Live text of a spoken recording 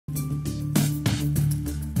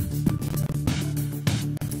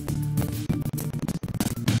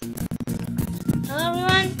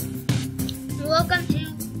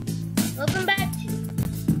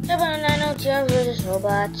Frontier versus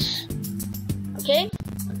robots. Okay,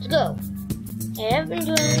 let's go. I have been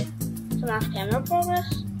doing some off-camera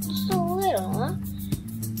progress, just a little, huh?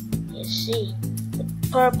 You see, the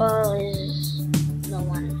purple is no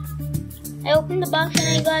one. I opened the box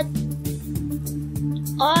and I got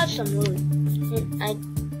awesome loot.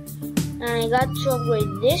 And I got to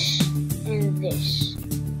upgrade this and this.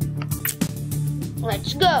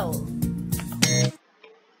 Let's go.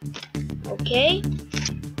 Okay.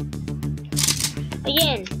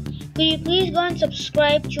 Again, could you please go and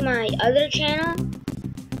subscribe to my other channel?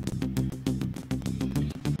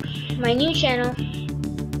 My new channel,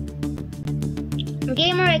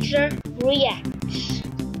 GamerXer Reacts.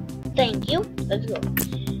 Thank you. Let's go.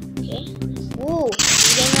 Okay. Ooh,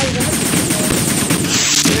 this game has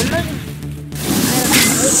numbers.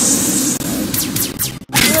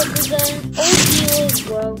 Look, we got an OP,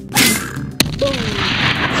 bro. Boom.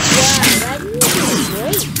 Wow, that music is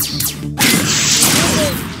great.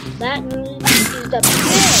 That music is the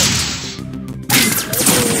best.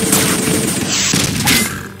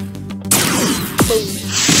 Boom.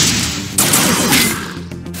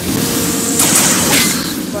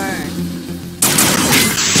 Burn.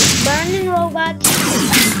 Burning robots.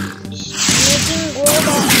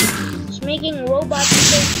 It's making robot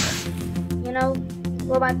steak. You know,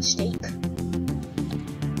 robot steak.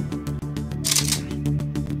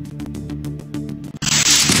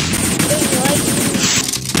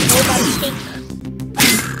 Robot steak.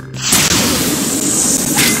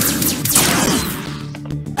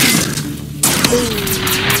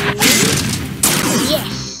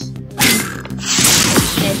 Yes.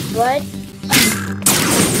 Headbutt.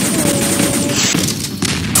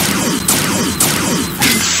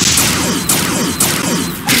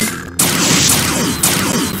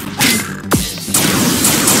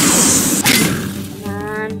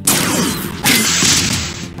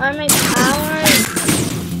 On my power,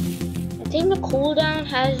 I think the cooldown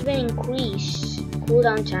has been increased,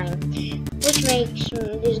 cooldown time, which makes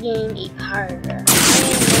this game harder.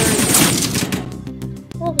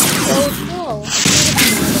 Oh, it's so slow.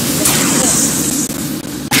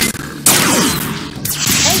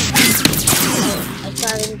 Hey! Oh, I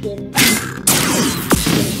thought I was getting.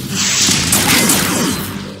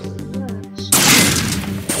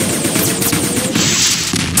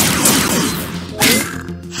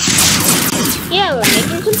 Yeah, we're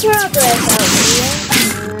making some progress out here,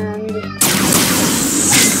 and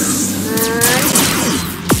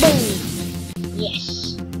boom! Yes,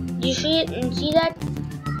 you see it and see that?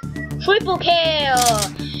 Triple kill!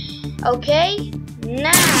 Okay,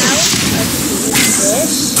 now let's do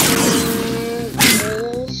this and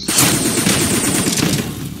this.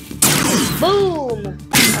 Boom!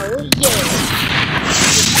 Oh yeah!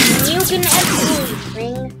 You can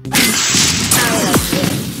everything out of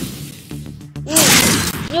here.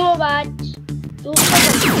 New robot.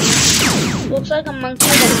 Looks like a monkey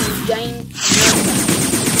with a giant robot.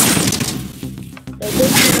 They did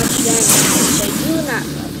too much damage, which I do not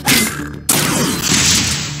love.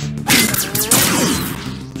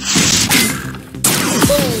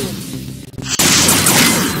 Boom.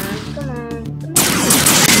 Come on.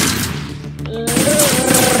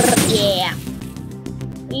 Yeah.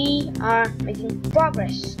 We are making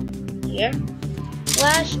progress here.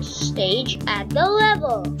 Last stage at the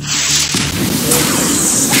level.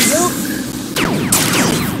 Nuke.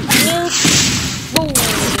 Boom.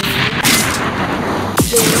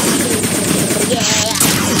 Yeah.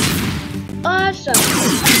 Awesome.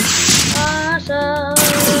 Awesome.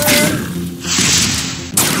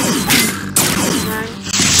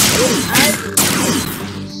 I do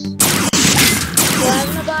this.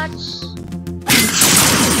 Plasma bots.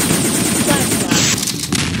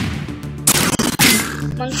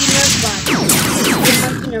 Monkey nerf bots.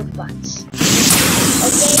 Monkey nerf bots.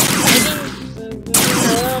 Okay, I didn't a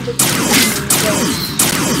little bit close.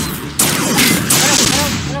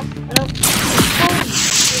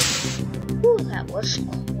 Ooh, that was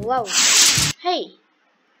close. Hey,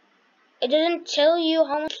 it didn't tell you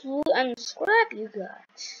how much loot and scrap you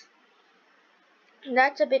got.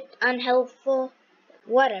 That's a bit unhelpful.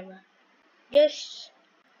 Whatever. Just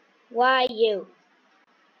why you?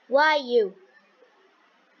 Why you?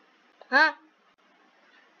 Huh?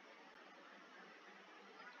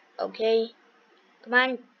 Okay. Come on.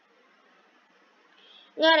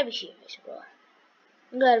 You gotta be serious, bro.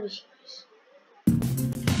 You gotta be serious.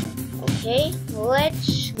 Okay,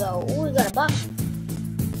 let's go. Ooh, we got a box.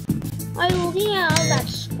 Oh yeah, all that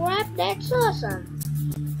scrap. That's awesome.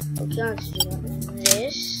 Okay, let's do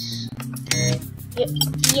this.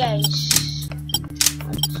 Yes.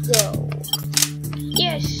 Let's go.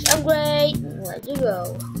 Yes, upgrade. Let's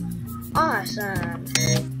go. Awesome.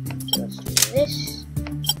 So let's do this,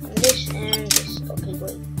 and this, and this. Okay,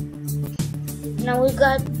 great. Now we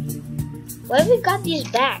got. Why have we got these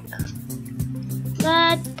back?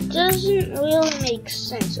 That doesn't really make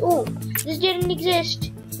sense. Oh, this didn't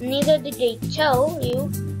exist. Neither did they tell you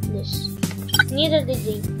this. Neither did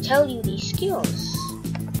they tell you these skills.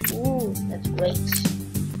 Ooh, that's great.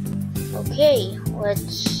 Okay,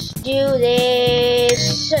 let's do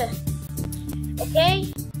this.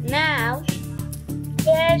 Okay, now,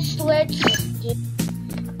 yes, let's do.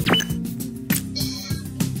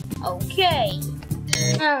 Okay,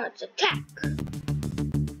 now let's attack.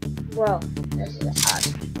 Bro, this is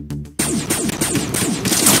awesome.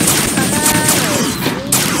 Come on.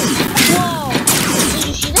 Whoa! Did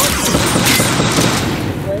you see that?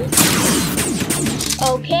 Wait.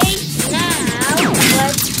 Okay, now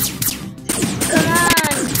let's. Come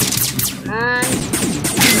on. Come on.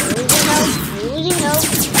 Losing hope.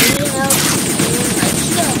 And let's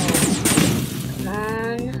go. Come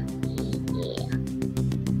on. Yeah.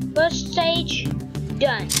 First stage,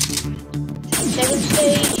 done. Second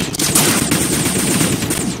stage.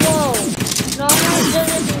 Whoa! No, it's done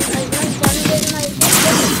as my head.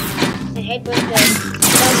 My head was dead.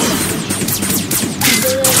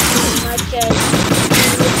 Did as much as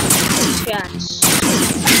shots.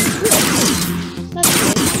 That's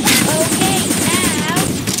good. Okay, now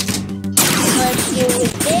let's do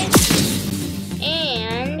with this.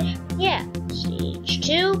 And yeah, stage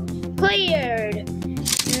 2 cleared.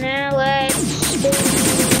 Now let's do this.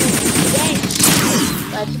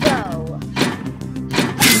 Let's go.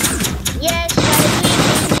 Yes, we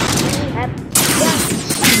have done it.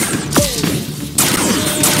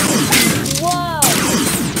 And whoa!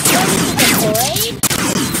 What is it, a parade?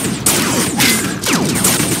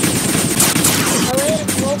 Parade of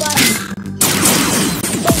robots?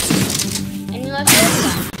 Oh, and you left this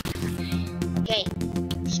one. Okay,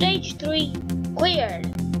 stage 3 cleared.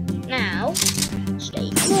 Now,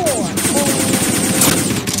 stage 4.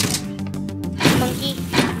 Monkey.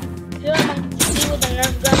 If you're a monkey with a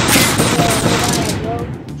nerf gun,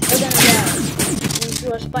 we're gonna go. If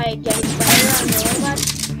you're a giant spider on your robot,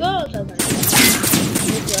 you're also gonna go.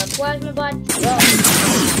 If you're a plasma bot, you're also gonna go.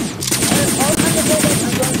 All kinds of robots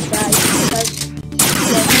are going to die because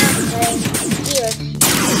they're not playing here.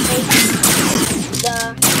 Take the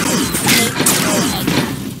egg.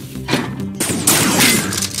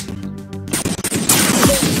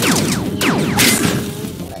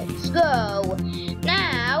 Let's go.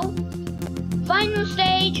 Now, final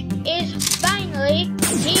stage is finally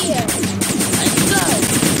here. Let's go.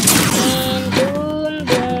 And boom,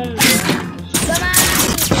 boom, boom. Come on.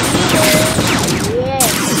 Yes.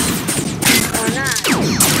 Or not. And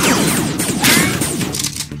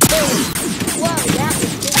boom. Whoa, that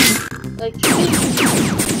was good. Like,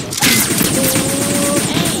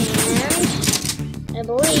 and I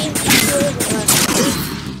believe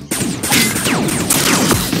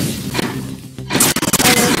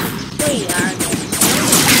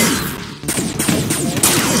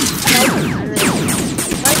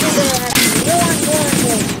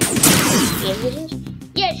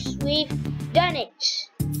yes, we've done it.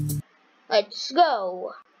 Let's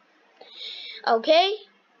go. Okay.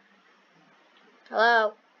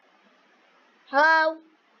 Hello. Hello.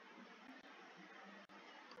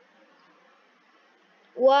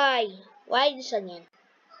 Why? Why this again?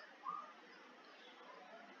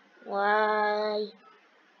 Why?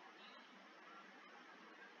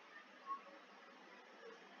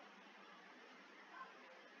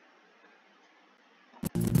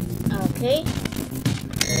 Okay.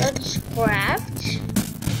 Let's craft.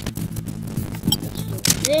 Let's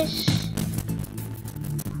do this.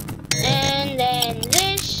 And then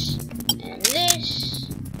this. And this.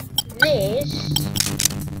 This.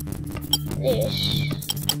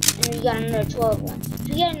 And we got another 12 one. If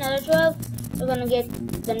we get another 12, we're gonna get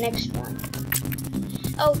the next one.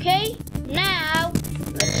 Okay, now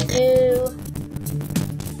let's do.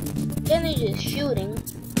 Generally just shooting.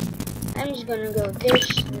 I'm just gonna go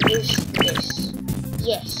this.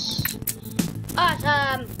 Yes.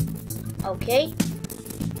 Awesome. Okay.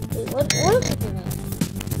 Wait, what is happening?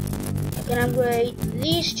 I can upgrade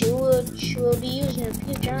these two, which will be used in the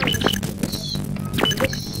future. I'm just do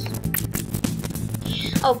this.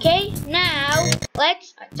 Okay, now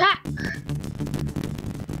let's attack.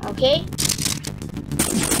 Okay.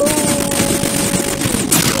 Boom.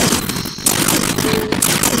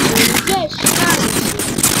 Yes, nice.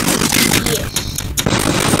 Yes.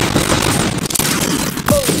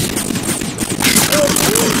 Boom.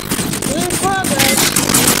 Doing progress.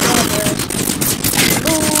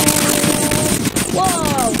 Boom.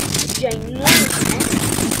 Whoa. Ginormous, man.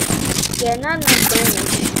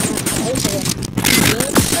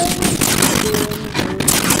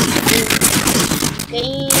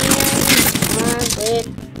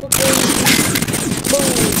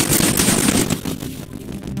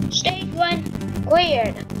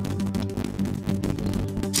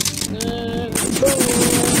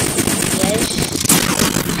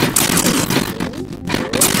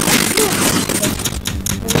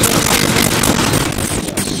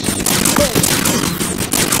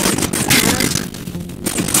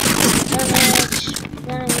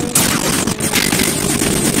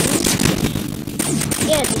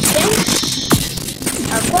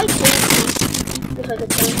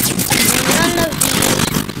 perfect thing. None of these.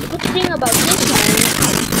 The good thing about this one is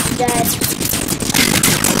that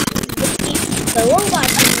the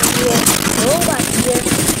robots here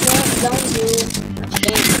don't do much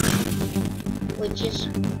damage, which is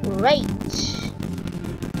great.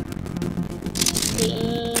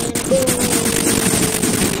 And boom.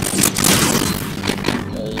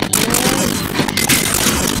 Okay, and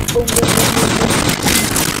boom, boom, boom, boom, boom.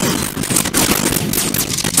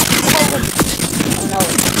 Oh no.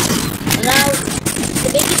 And now, the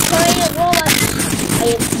biggest party of robots I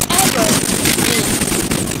have ever seen.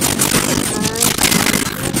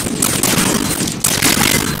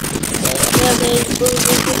 Okay, boom,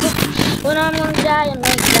 boom, boom, boom. When I'm going to die, I'm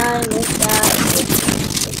going to die.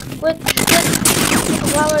 Quick,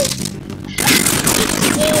 flowers.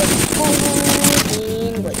 Boom,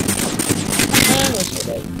 and wait. And what's your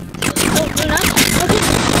day? Oh, you're not? Okay.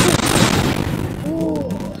 Ooh,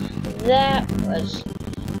 that was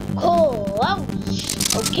close.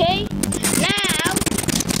 Okay, now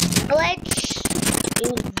let's do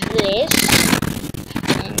this,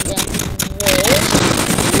 and then this.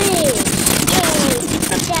 Yay,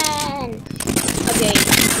 again. Okay,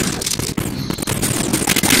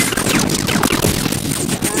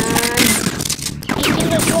 eating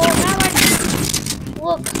the whole Howard.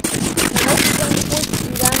 Look, I hope you're going to put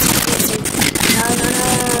them down. No.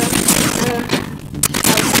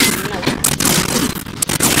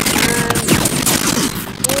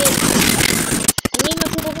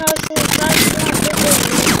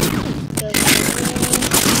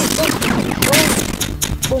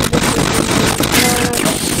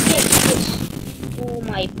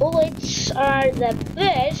 My bullets are the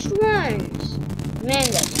best ones. Man,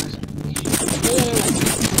 that's awesome.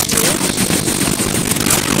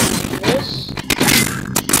 This.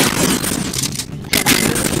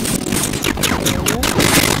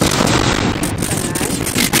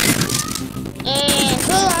 And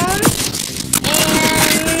boom.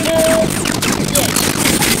 And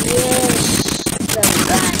yes. The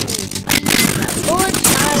gun. The bullets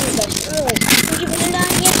are the best. Did you put it on?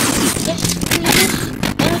 Yes.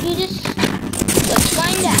 Do this? Let's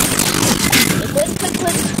find out. Quick.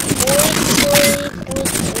 Wait.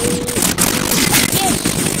 Yes,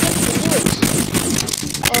 we do it.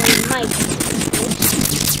 Or we might.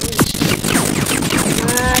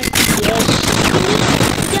 Yes.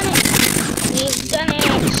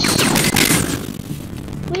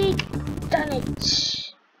 We've done it.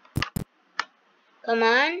 Come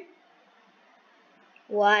on.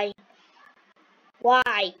 Why?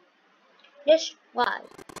 Just why?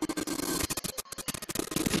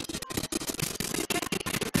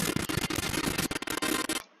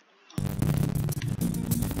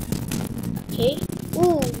 Okay.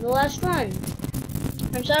 Ooh, the last one.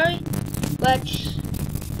 I'm sorry, but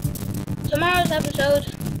tomorrow's episode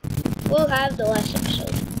we'll have the last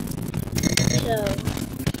episode. So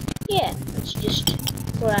yeah, let's just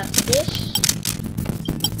grab this.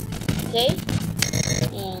 Okay.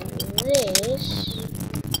 And this.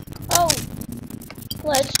 Oh,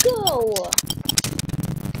 let's go.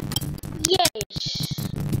 Yes.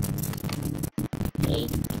 Okay,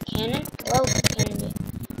 cannon. Oh, cannon.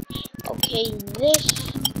 Okay, this.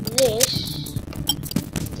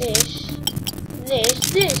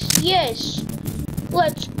 Yes.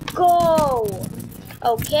 Let's go.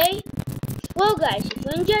 Okay. Well, guys, if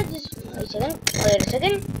you enjoyed this, wait a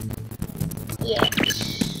second.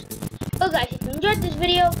 Yes. Well, guys, if you enjoyed this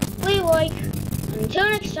video, please like. Until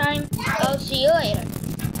next time, I'll see you later.